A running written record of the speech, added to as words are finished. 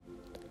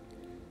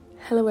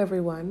Hello,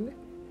 everyone,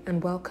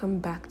 and welcome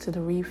back to the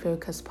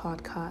Refocus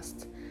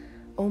podcast.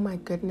 Oh my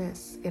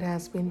goodness, it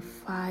has been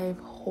 5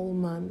 whole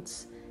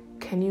months.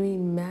 Can you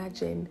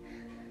imagine?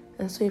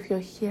 And so if you're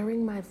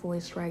hearing my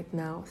voice right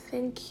now,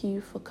 thank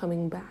you for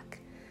coming back.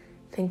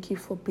 Thank you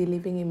for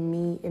believing in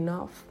me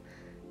enough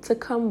to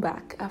come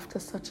back after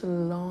such a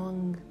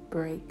long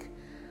break.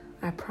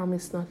 I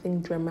promise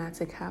nothing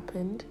dramatic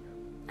happened.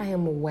 I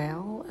am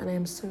well, and I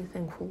am so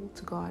thankful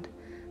to God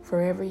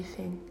for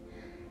everything.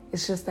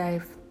 It's just that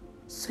I've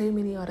so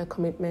many other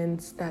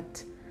commitments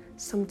that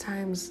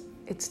sometimes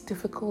it's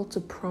difficult to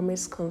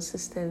promise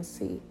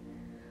consistency.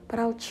 But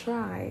I'll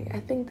try.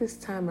 I think this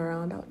time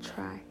around I'll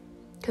try.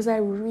 Because I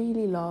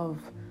really love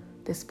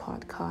this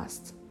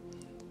podcast.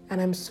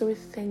 And I'm so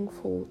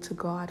thankful to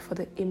God for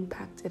the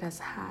impact it has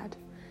had.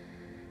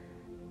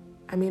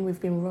 I mean, we've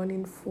been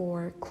running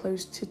for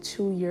close to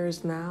 2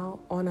 years now,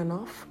 on and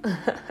off.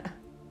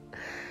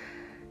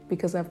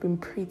 Because I've been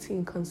pretty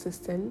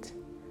inconsistent.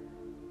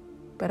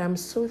 But I'm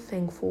so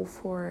thankful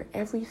for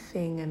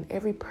everything and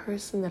every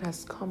person that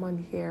has come on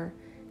here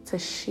to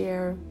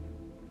share,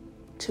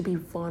 to be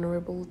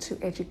vulnerable, to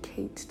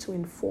educate, to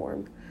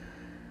inform.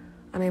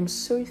 And I'm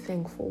so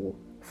thankful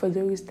for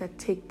those that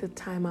take the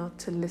time out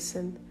to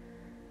listen.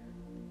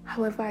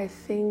 However, I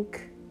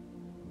think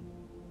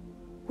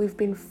we've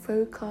been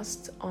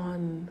focused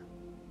on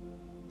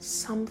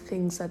some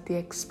things at the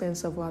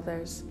expense of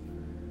others.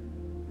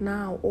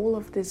 Now, all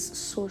of this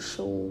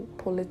social,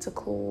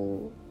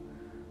 political,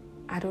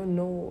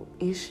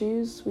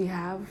 issues we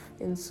have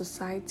in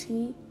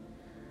society,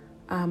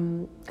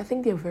 I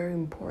think they're very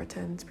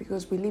important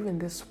because we live in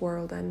this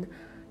world and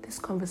these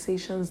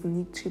conversations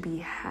need to be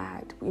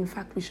had. In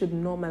fact, we should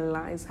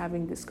normalize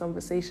having these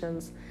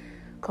conversations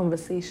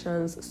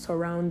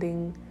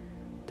surrounding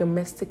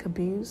domestic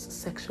abuse,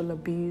 sexual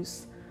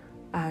abuse,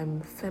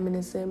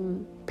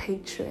 feminism,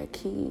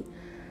 patriarchy,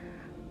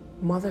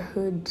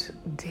 motherhood,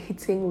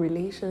 dating,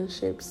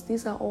 relationships.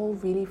 These are all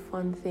really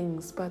fun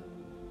things, but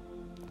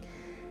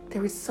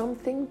there is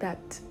something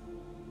that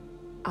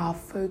our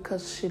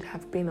focus should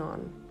have been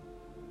on.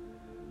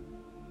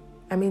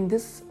 I mean,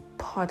 this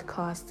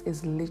podcast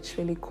is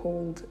literally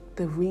called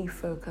the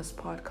Refocus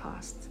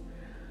podcast.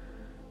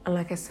 And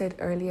like I said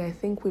earlier, I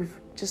think we've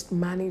just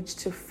managed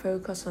to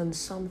focus on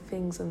some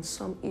things and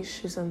some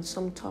issues and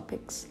some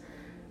topics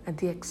at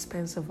the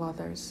expense of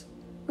others,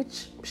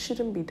 which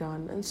shouldn't be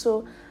done. And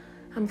so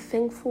I'm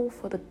thankful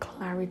for the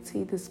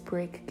clarity this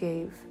break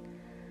gave.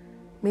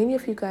 Many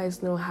of you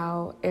guys know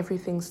how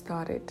everything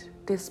started,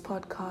 this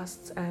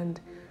podcast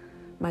and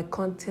my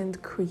content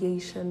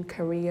creation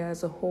career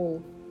as a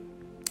whole.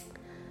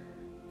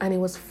 And it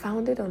was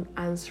founded on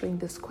answering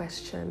this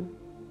question,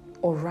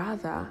 or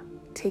rather,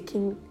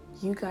 taking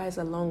you guys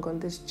along on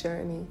this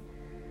journey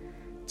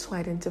to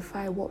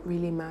identify what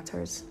really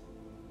matters.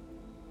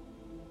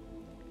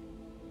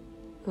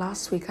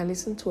 Last week, I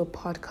listened to a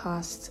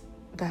podcast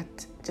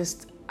that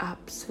just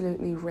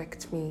absolutely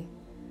wrecked me.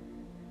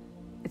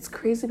 It's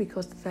crazy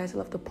because the title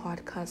of the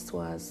podcast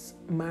was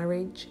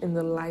Marriage in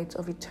the Light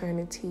of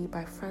Eternity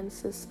by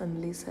Francis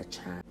and Lisa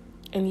Chan.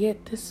 And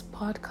yet this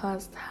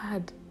podcast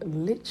had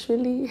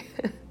literally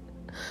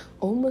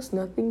almost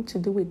nothing to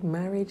do with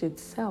marriage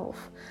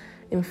itself.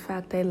 In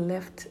fact, I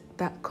left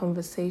that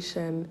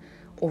conversation,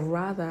 or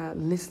rather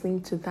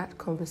listening to that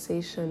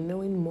conversation,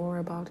 knowing more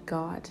about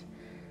God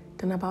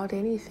than about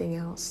anything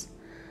else.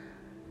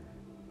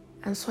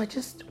 And so I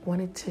just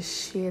wanted to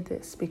share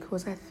this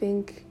because I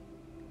think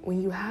when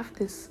you have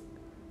these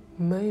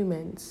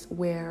moments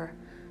where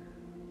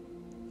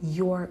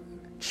your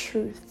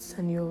truths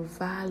and your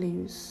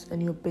values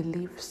and your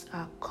beliefs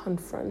are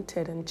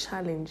confronted and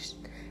challenged,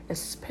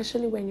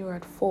 especially when you're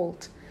at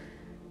fault,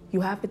 you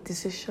have a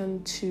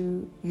decision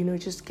to,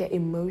 just get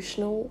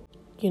emotional,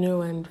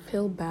 and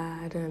feel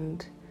bad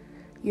and,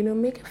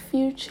 make a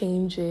few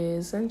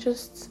changes and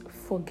just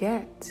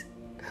forget.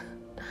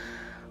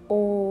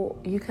 Or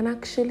you can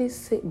actually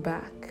sit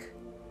back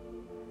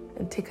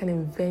and take an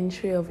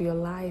inventory of your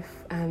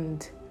life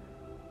and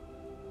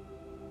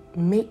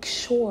make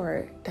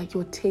sure that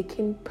you're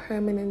taking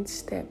permanent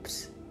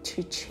steps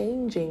to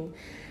changing.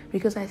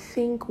 Because I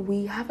think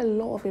we have a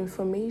lot of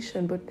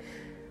information, but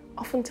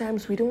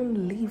oftentimes we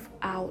don't leave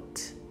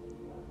out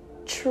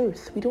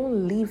truth. We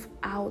don't leave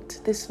out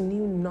this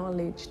new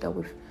knowledge that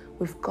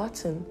we've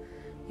gotten,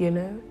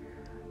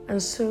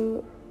 And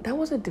so that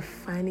was a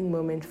defining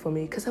moment for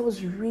me because I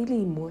was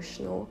really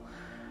emotional.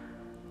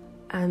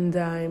 And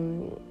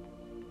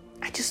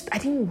I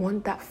didn't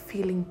want that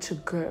feeling to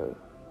go.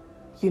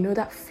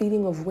 That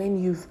feeling of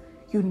when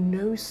you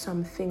know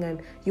something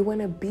and you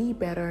want to be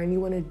better and you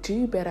want to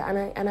do better.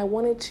 And I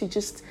wanted to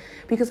just,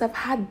 because I've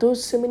had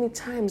those so many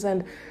times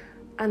and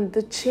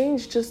the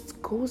change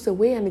just goes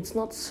away and it's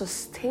not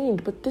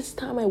sustained. But this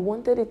time I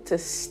wanted it to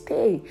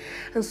stay.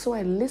 And so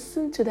I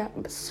listened to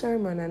that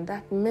sermon and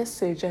that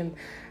message and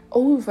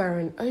over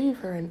and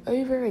over and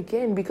over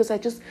again because I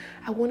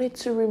wanted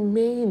to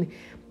remain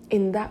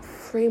in that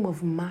frame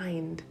of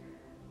mind.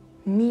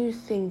 New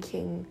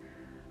thinking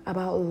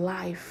about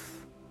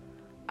life,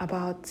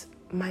 about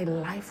my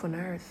life on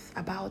earth,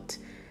 about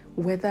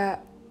whether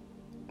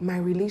my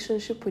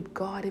relationship with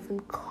God even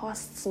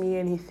costs me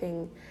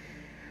anything.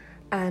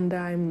 And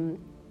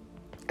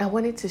I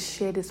wanted to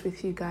share this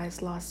with you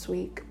guys last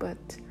week,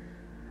 but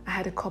I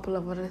had a couple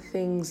of other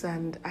things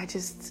and I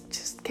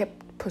just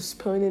kept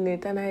postponing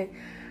it. And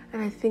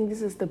I think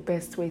this is the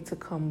best way to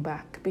come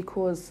back,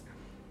 because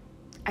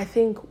I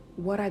think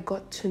what I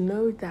got to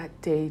know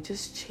that day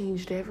just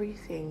changed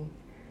everything.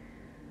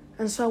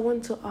 And so I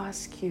want to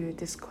ask you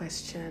this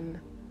question: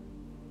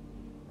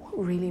 what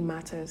really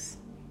matters?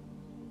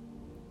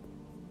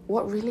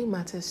 What really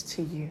matters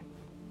to you?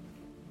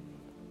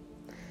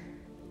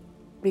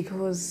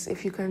 Because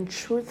if you can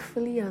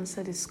truthfully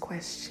answer this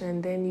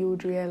question, then you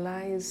would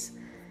realize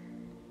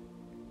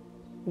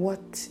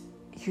what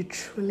you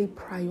truly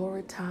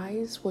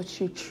prioritize, what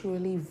you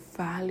truly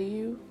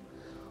value,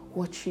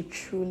 what you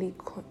truly,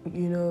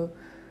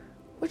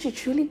 what you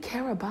truly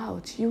care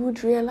about. You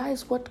would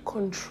realize what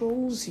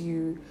controls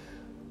you,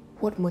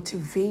 what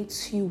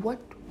motivates you, what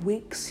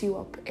wakes you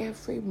up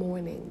every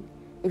morning.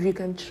 If you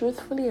can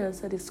truthfully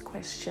answer this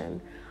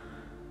question,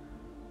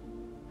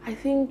 I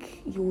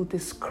think you will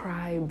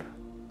describe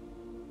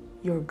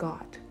your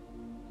God,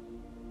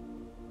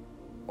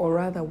 or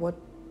rather what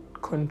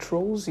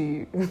controls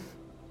you.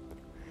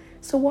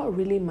 So what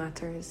really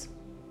matters?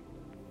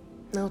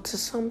 Now, to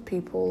some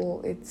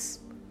people, it's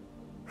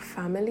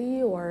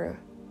family or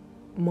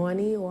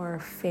money or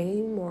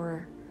fame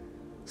or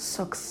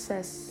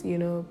success,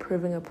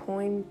 proving a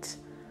point.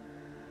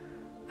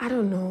 I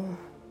don't know,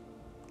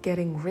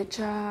 getting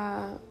richer,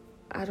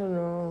 I don't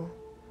know,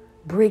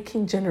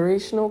 breaking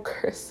generational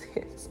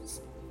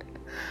curses.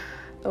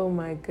 Oh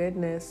my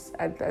goodness.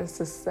 That's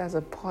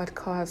a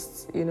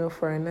podcast,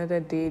 for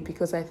another day,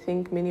 because I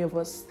think many of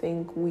us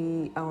think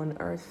we are on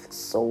earth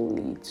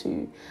solely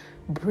to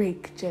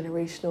break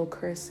generational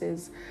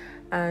curses,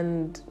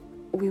 and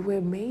we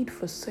were made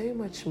for so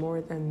much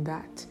more than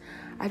that.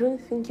 I don't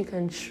think you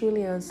can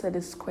truly answer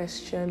this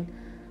question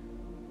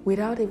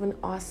without even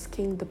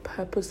asking the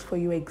purpose for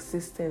your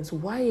existence.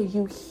 Why are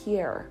you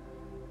here?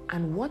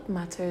 And what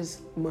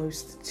matters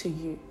most to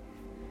you?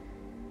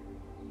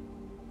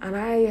 And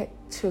I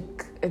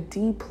took a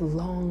deep,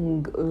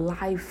 long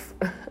life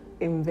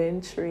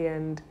inventory,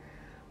 and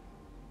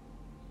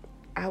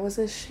I was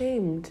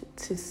ashamed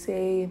to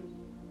say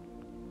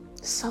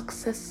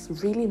success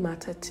really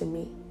mattered to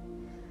me.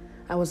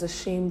 I was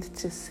ashamed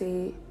to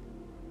say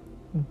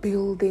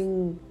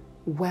building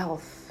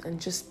wealth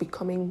and just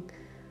becoming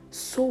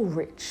so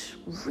rich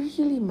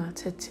really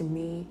mattered to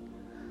me.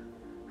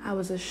 I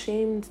was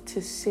ashamed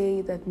to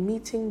say that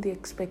meeting the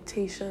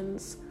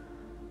expectations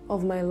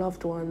of my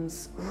loved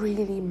ones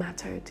really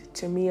mattered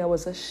to me. I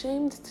was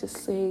ashamed to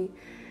say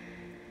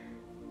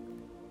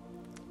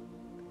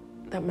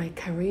that my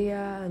career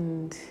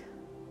and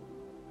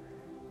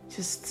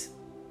just,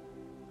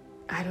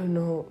 I don't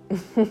know,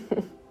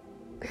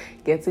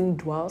 getting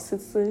dual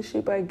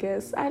citizenship, I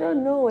guess. I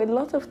don't know. A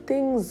lot of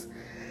things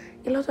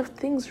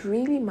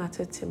really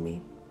matter to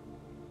me.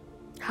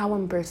 How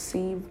I'm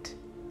perceived,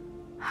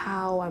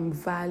 how I'm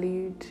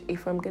valued,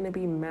 if I'm going to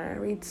be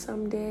married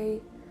someday,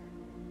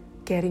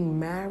 getting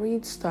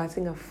married,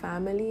 starting a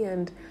family.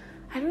 And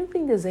I don't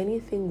think there's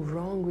anything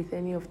wrong with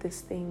any of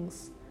these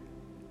things.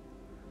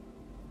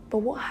 But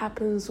what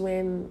happens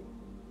when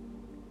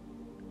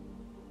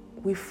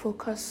we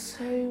focus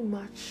so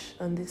much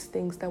on these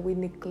things that we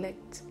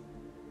neglect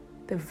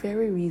the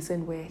very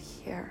reason we're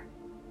here?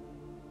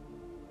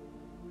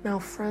 Now,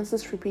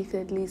 Francis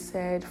repeatedly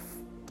said,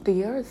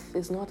 the earth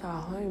is not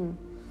our home.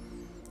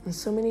 And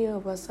so many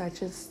of us are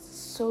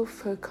just so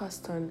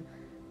focused on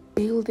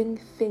building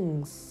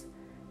things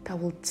that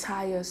will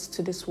tie us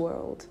to this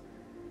world.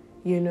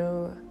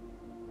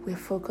 We're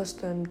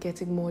focused on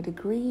getting more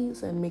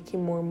degrees and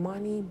making more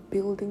money,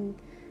 building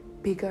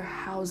bigger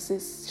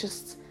houses,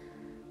 just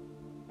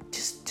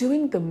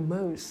doing the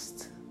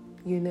most,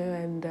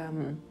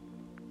 and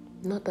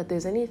not that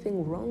there's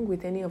anything wrong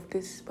with any of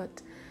this,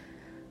 but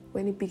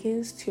when it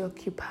begins to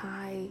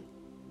occupy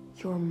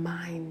your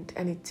mind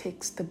and it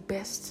takes the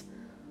best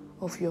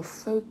of your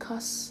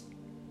focus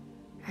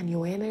and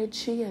your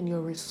energy and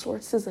your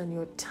resources and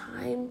your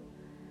time,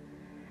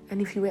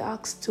 and if you were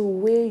asked to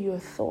weigh your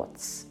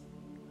thoughts,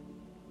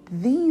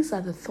 these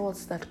are the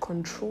thoughts that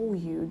control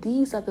you.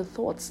 These are the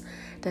thoughts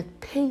that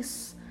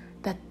pace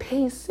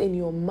in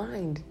your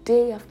mind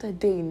day after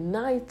day,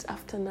 night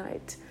after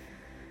night.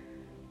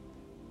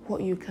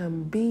 What you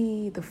can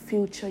be, the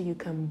future you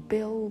can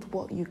build,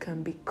 what you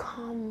can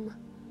become.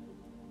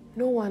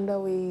 No wonder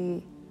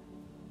we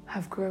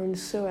have grown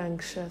so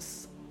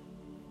anxious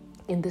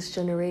in this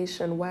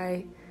generation.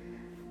 Why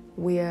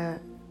we are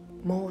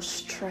more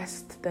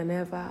stressed than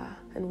ever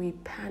and we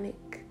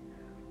panic,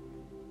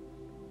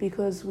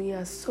 because we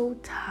are so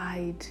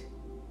tied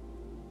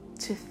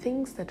to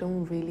things that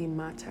don't really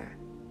matter.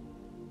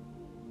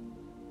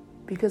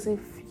 Because if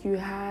you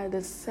had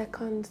a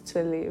second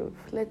to live,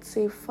 let's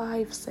say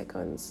 5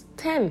 seconds,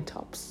 10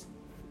 tops,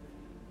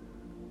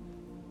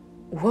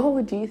 what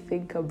would you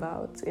think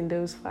about in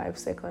those 5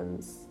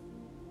 seconds?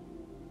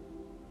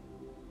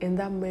 in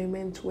that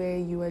moment where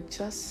you are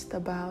just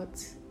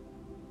about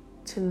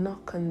to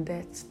knock on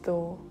death's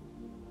door,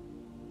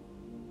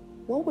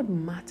 what would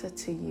matter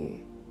to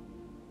you?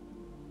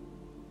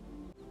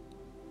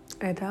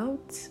 I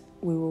doubt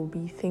we will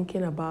be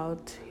thinking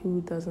about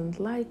who doesn't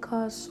like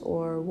us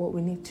or what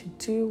we need to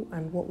do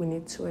and what we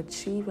need to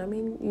achieve. I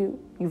mean,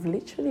 you've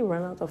literally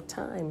run out of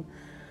time.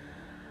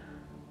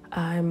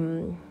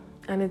 And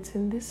it's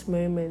in this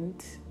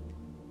moment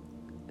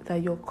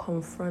that you're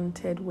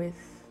confronted with,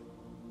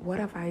 what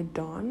have I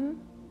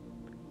done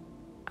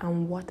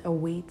and what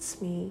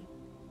awaits me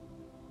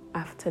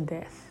after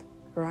death,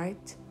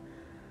 right?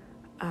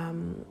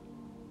 And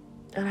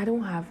I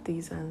don't have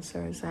these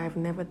answers. I've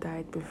never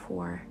died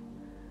before.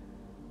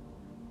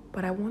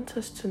 But I want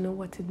us to know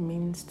what it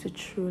means to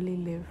truly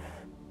live,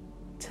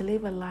 to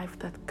live a life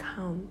that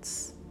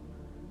counts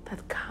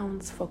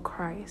for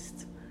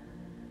Christ,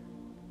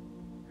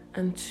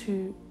 and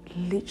to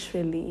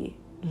literally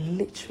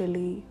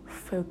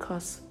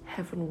focus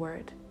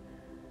heavenward.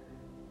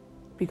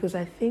 Because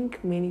I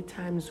think many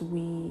times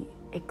we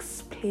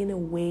explain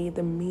away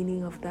the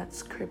meaning of that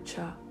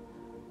scripture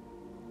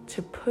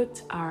to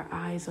put our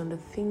eyes on the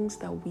things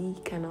that we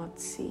cannot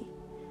see.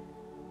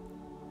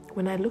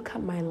 When I look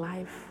at my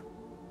life,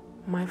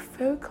 my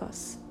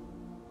focus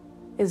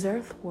is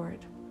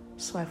earthward.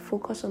 So I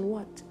focus on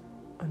what?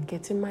 On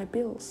getting my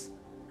bills.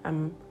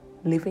 I'm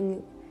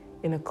living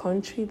in a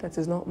country that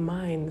is not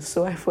mine,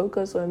 so I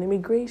focus on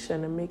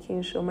immigration and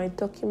making sure my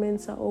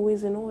documents are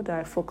always in order.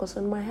 I focus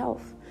on my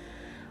health.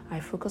 I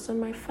focus on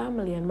my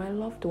family and my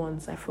loved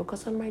ones. I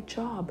focus on my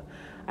job.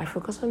 I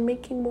focus on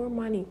making more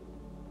money.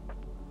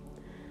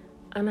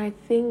 And I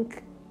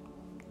think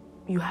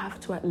you have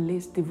to at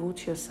least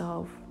devote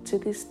yourself to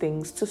these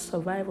things to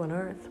survive on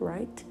earth,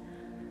 right?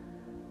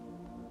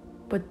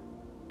 But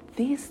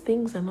these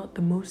things are not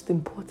the most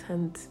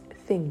important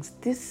things.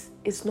 This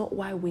is not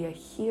why we are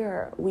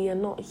here. We are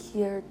not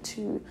here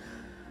to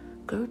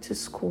go to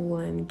school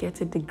and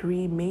get a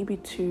degree, maybe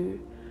to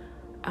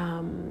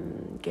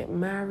get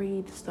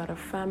married, start a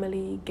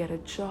family, get a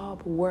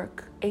job,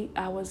 work 8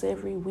 hours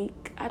every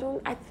week.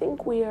 I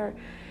think we are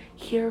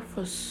here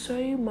for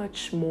so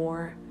much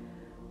more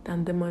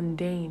than the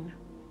mundane.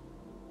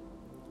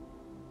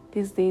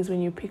 These days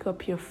when you pick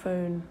up your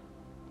phone,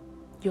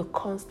 you're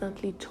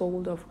constantly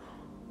told of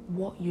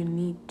what you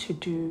need to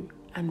do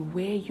and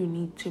where you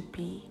need to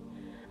be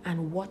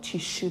and what you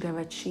should have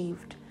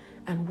achieved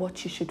and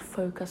what you should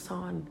focus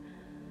on.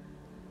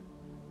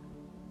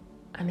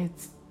 And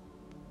it's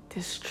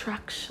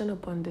distraction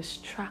upon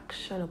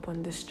distraction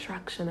upon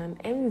distraction, and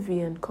envy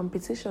and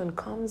competition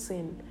comes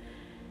in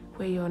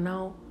where you're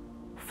now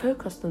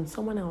focused on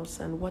someone else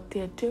and what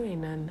they're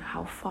doing and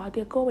how far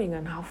they're going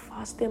and how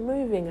fast they're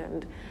moving.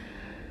 And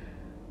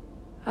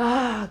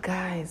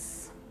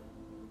guys,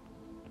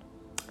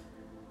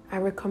 I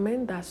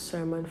recommend that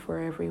sermon for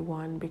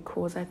everyone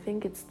because I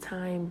think it's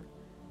time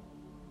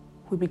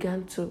we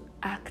began to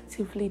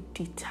actively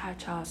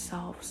detach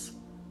ourselves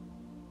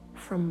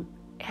from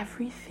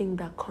everything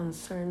that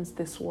concerns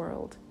this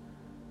world.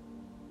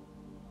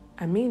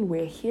 I mean,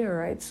 we're here,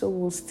 right? So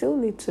we'll still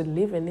need to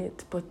live in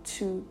it, but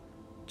to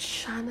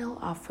channel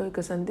our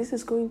focus, and this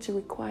is going to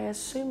require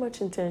so much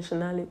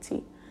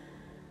intentionality.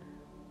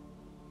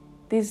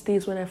 These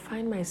days when I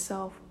find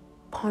myself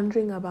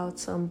pondering about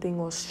something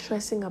or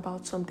stressing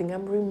about something,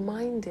 I'm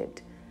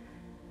reminded.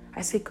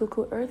 I say,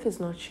 Coco, Earth is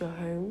not your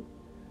home,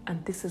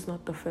 and this is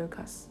not the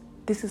focus.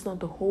 This is not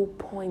the whole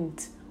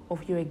point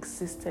of your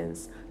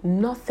existence.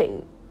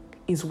 Nothing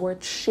is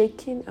worth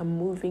shaking and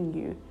moving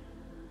you.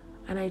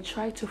 And I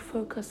try to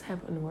focus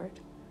heavenward.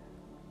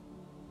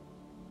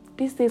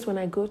 These days when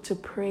I go to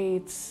pray,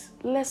 it's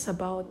less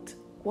about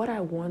what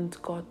I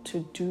want God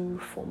to do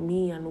for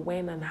me and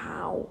when and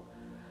how,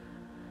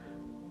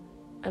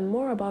 and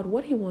more about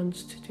what He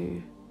wants to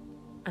do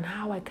and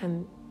how I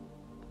can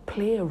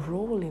play a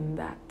role in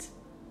that.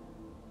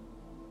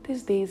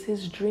 These days,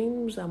 His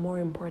dreams are more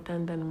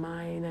important than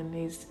mine, and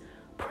His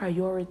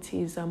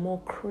priorities are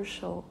more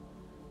crucial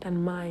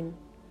than mine.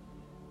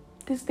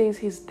 These days,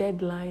 His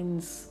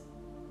deadlines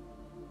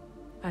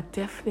are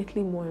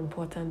definitely more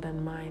important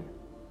than mine.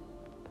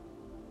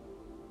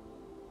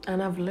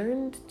 And I've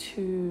learned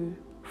to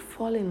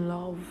fall in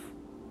love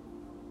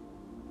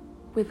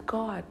with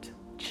God,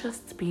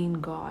 just being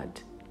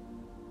God,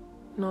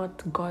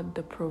 not God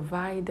the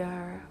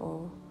provider,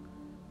 or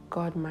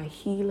God my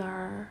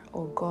healer,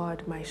 or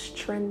God my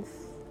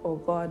strength, or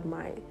God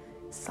my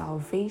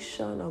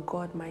salvation, or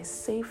God my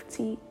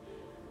safety,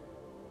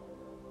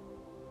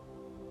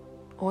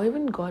 or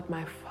even God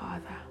my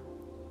Father.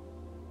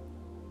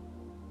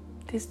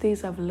 These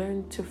days I've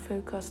learned to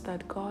focus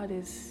that God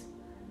is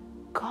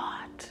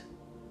God,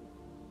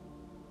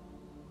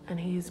 and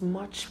He is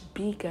much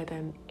bigger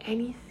than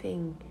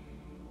anything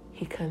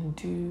He can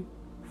do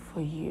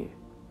for you.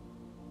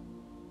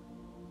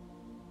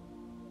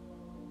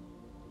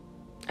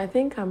 I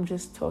think I'm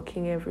just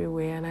talking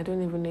everywhere, and I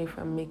don't even know if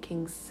I'm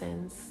making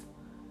sense.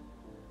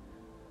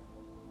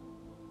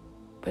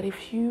 But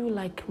if you,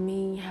 like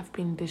me, have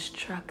been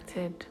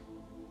distracted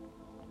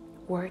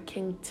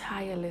working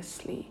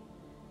tirelessly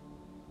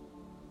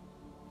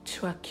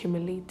to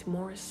accumulate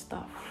more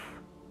stuff.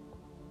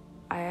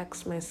 I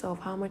ask myself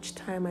how much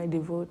time I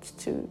devote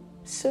to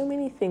so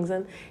many things,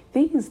 and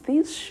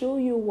these show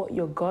you what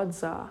your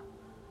gods are.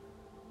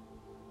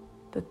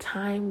 The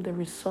time, the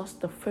resource,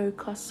 the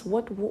focus.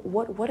 What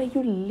are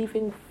you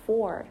living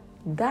for?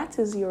 That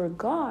is your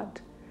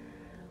God.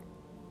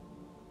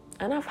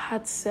 And I've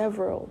had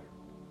several,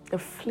 a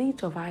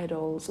fleet of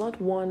idols,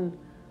 not one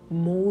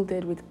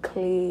molded with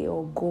clay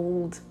or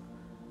gold,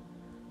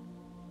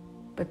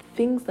 but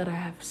things that I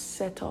have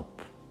set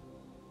up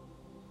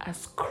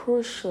as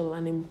crucial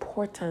and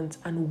important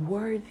and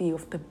worthy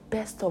of the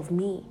best of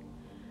me.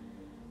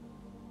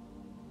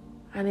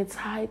 And it's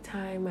high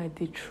time I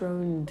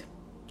dethroned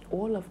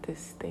all of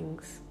these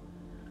things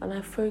and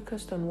I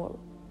focused on what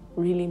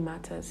really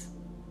matters.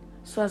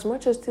 So as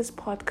much as this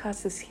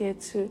podcast is here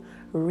to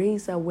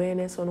raise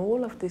awareness on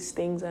all of these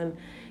things and,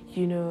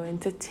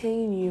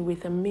 entertain you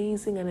with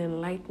amazing and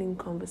enlightening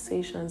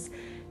conversations,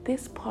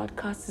 this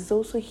podcast is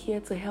also here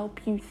to help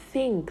you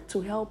think,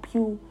 to help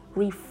you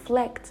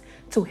reflect,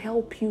 to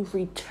help you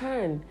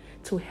return,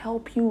 to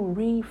help you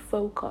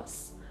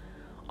refocus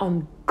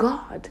on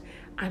God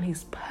and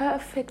His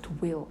perfect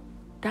will.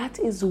 That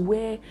is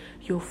where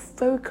your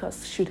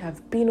focus should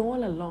have been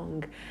all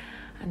along.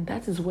 And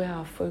that is where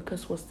our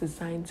focus was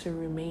designed to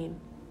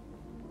remain.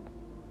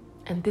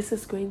 And this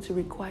is going to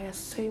require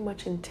so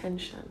much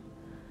intention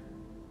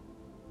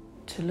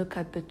to look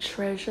at the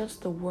treasures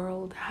the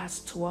world has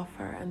to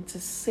offer and to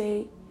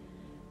say,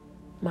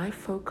 my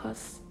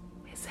focus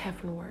is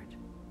heavenward.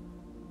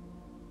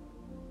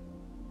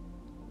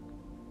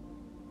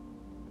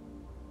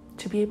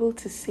 To be able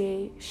to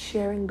say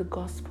sharing the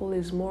gospel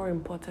is more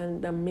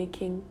important than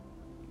making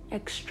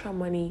extra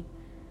money.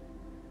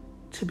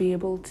 To be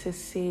able to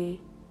say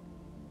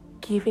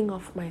giving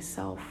of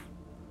myself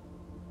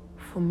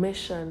for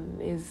mission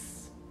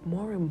is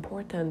more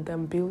important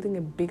than building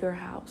a bigger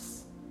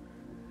house.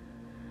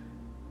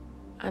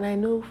 And I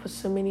know for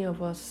so many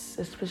of us,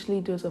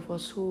 especially those of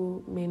us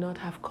who may not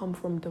have come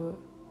from the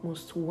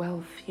most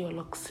wealthy or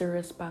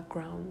luxurious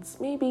backgrounds,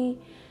 maybe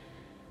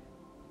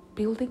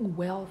building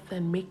wealth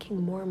and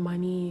making more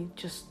money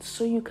just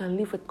so you can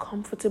live a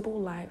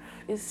comfortable life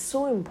is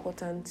so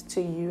important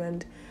to you.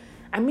 And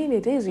I mean,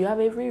 it is. You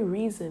have every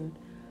reason.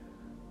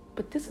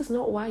 But this is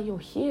not why you're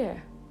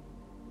here.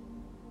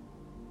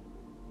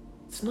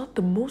 It's not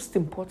the most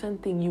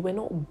important thing. You were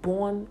not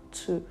born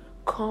to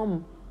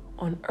come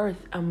on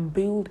earth and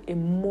build a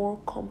more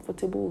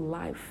comfortable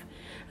life.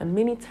 And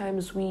many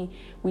times we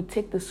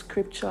take the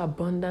scripture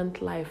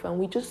abundant life and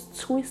we just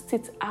twist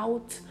it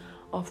out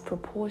of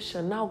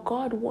proportion. Now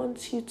God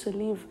wants you to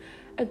live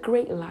a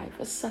great life,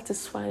 a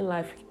satisfying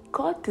life.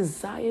 God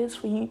desires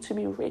for you to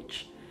be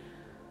rich.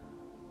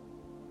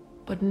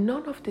 But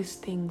none of these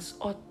things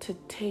ought to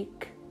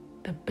take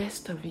the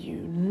best of you.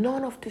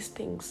 None of these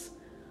things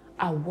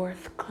are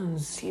worth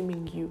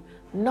consuming you.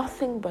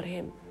 Nothing but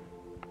Him.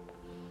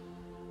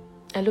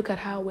 I look at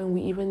how when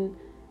we even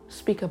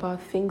speak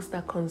about things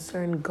that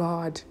concern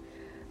God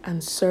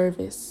and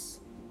service,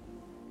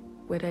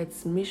 whether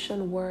it's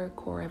mission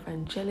work or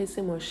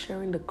evangelism or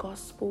sharing the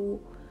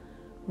gospel,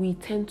 we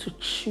tend to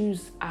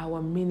choose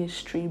our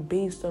ministry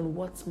based on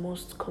what's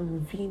most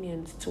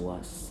convenient to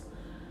us.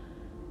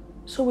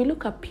 So we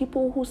look at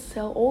people who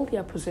sell all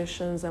their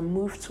possessions and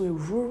move to a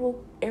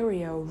rural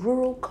area, a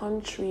rural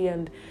country,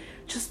 and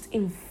just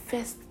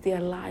invest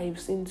their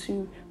lives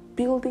into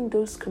building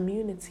those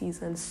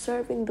communities and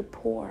serving the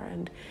poor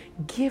and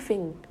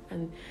giving.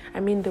 And I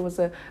mean, there was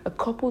a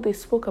couple they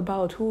spoke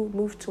about who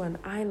moved to an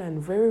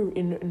island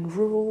in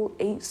rural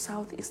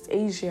Southeast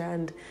Asia,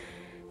 and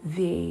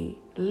they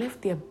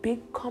left their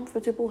big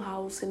comfortable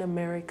house in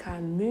America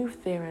and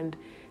moved there, and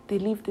they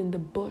lived in the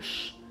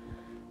bush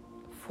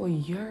for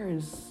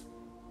years.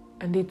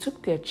 And they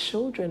took their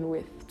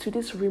children to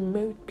this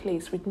remote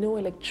place with no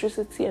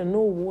electricity and no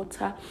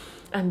water.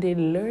 And they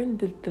learned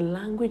the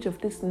language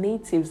of these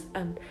natives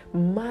and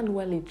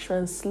manually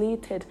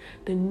translated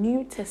the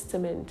New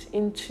Testament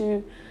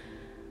into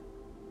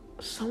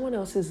someone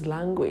else's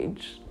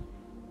language.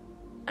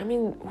 I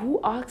mean, who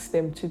asked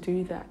them to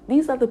do that?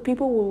 These are the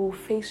people we will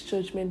face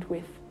judgment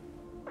with.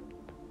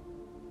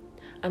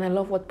 And I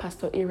love what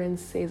Pastor Aaron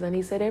says. And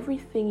he said,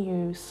 everything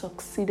you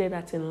succeeded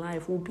at in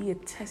life will be a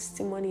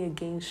testimony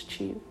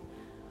against you.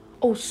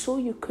 Oh, so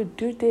you could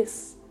do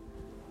this,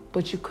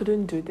 but you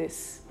couldn't do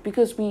this.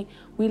 Because we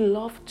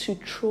love to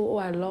throw, oh,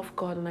 I love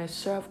God and I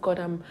serve God,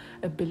 I'm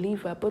a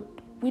believer. But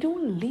we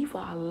don't live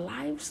our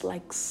lives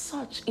like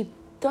such. It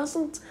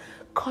doesn't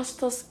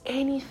cost us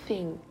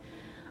anything.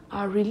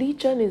 Our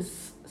religion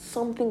is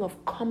something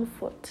of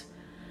comfort,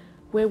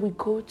 where we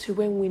go to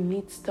when we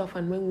need stuff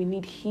and when we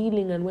need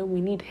healing and when we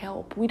need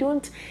help. We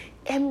don't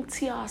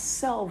empty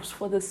ourselves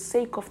for the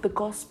sake of the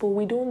gospel.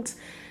 We don't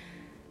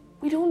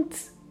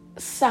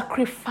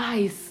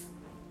sacrifice.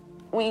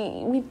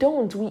 We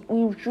don't.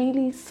 We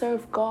really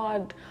serve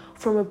God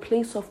from a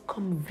place of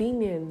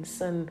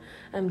convenience and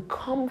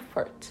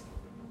comfort.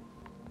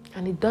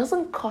 And it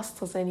doesn't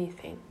cost us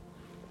anything.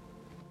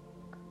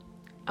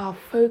 our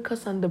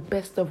focus on the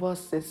best of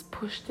us is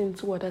pushed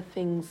into other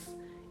things,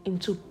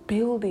 into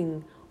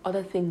building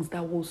other things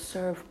that will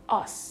serve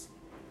us.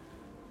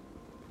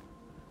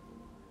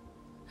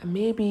 And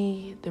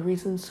maybe the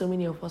reason so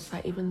many of us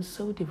are even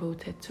so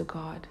devoted to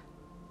God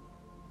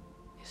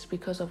is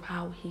because of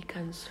how He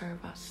can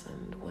serve us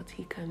and what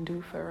He can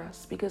do for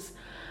us. Because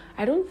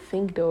I don't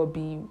think there will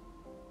be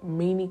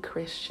many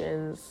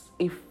Christians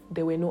if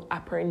there were no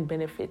apparent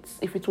benefits.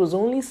 If it was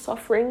only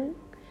suffering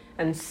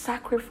and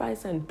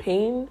sacrifice and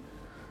pain,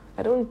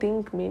 I don't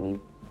think there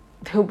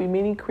will be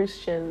many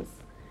Christians.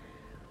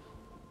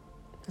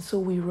 So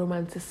we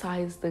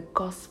romanticize the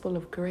gospel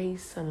of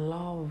grace and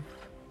love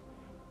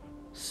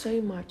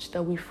so much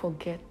that we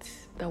forget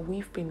that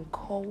we've been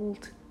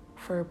called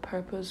for a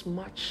purpose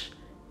much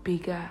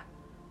bigger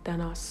than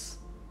us,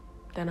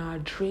 than our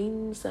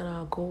dreams and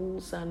our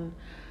goals and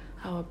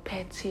our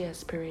petty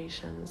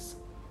aspirations.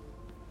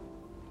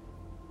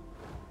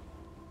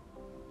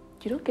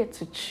 You don't get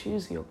to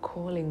choose your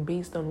calling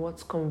based on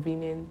what's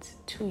convenient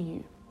to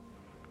you.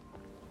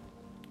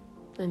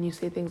 And you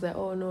say things like,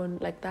 oh no,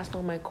 like that's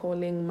not my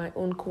calling. My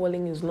own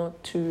calling is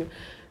not to,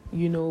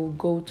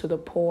 go to the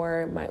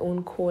poor. My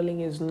own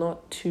calling is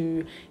not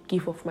to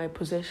give of my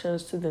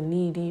possessions to the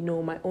needy.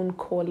 No, my own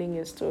calling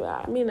is to,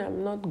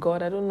 I'm not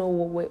God. I don't know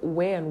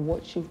where and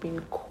what you've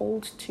been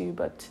called to,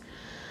 but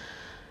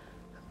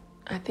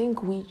I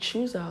think we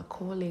choose our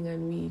calling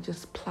and we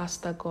just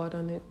plaster God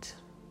on it.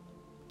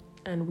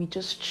 And we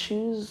just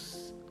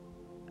choose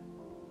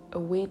a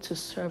way to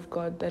serve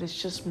God that is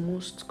just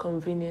most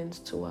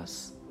convenient to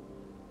us.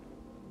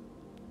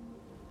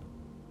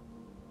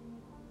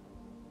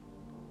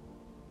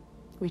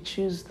 We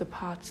choose the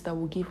paths that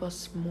will give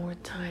us more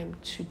time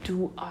to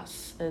do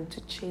us and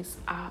to chase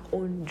our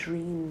own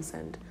dreams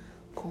and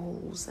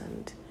goals.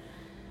 And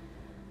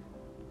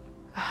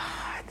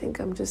I think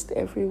I'm just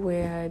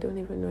everywhere. I don't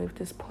even know if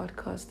this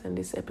podcast and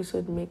this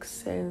episode makes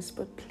sense,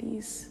 but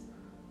please,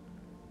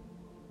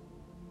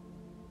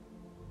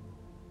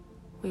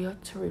 we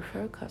ought to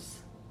refocus.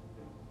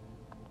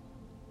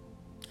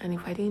 And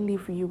if I didn't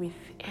leave you with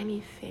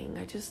anything,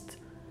 I just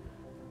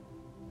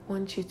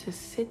want you to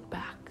sit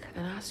back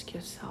and ask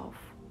yourself,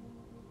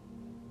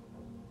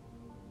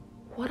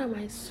 what am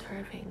I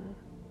serving?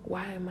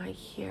 Why am I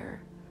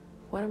here?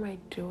 What am I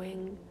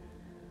doing?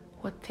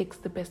 What takes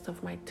the best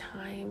of my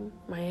time,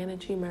 my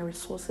energy, my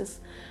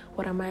resources?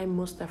 What am I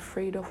most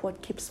afraid of?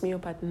 What keeps me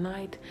up at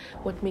night?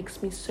 What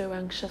makes me so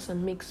anxious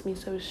and makes me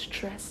so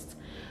stressed?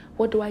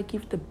 What do I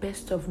give the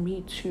best of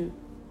me to?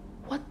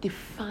 What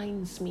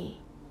defines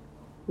me?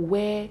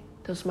 Where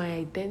does my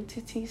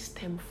identity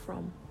stem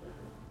from?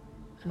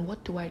 And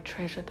what do I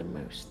treasure the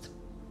most?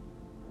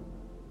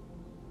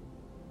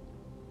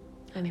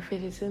 And if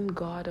it isn't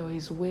God or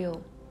His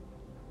will,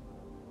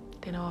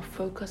 then our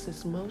focus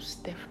is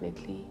most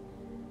definitely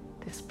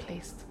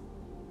displaced.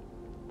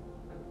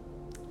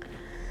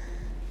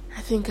 I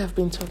think I've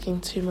been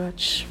talking too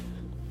much,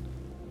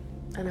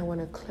 and I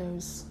want to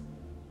close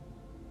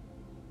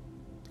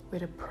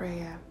with a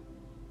prayer.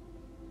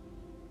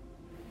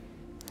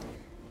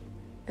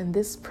 And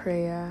this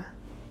prayer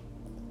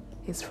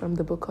is from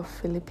the book of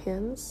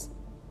Philippians,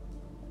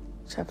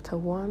 chapter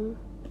 1,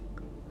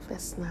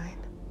 verse 9.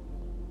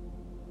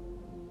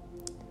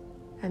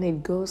 And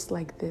it goes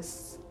like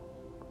this.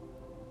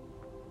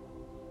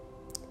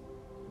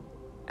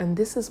 And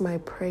this is my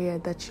prayer,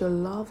 that your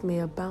love may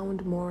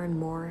abound more and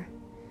more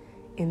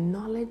in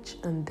knowledge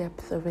and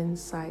depth of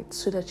insight,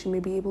 so that you may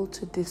be able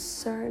to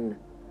discern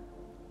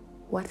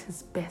what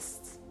is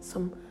best.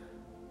 Some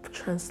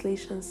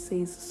translation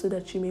says, so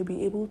that you may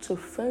be able to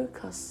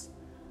focus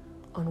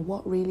on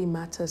what really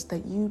matters,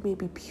 that you may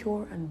be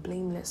pure and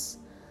blameless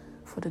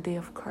for the day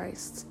of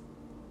Christ,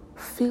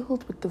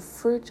 filled with the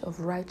fruit of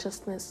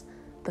righteousness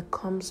that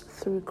comes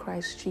through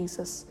Christ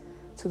Jesus,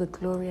 to the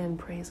glory and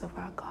praise of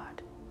our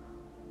God.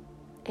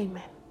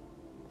 Amen.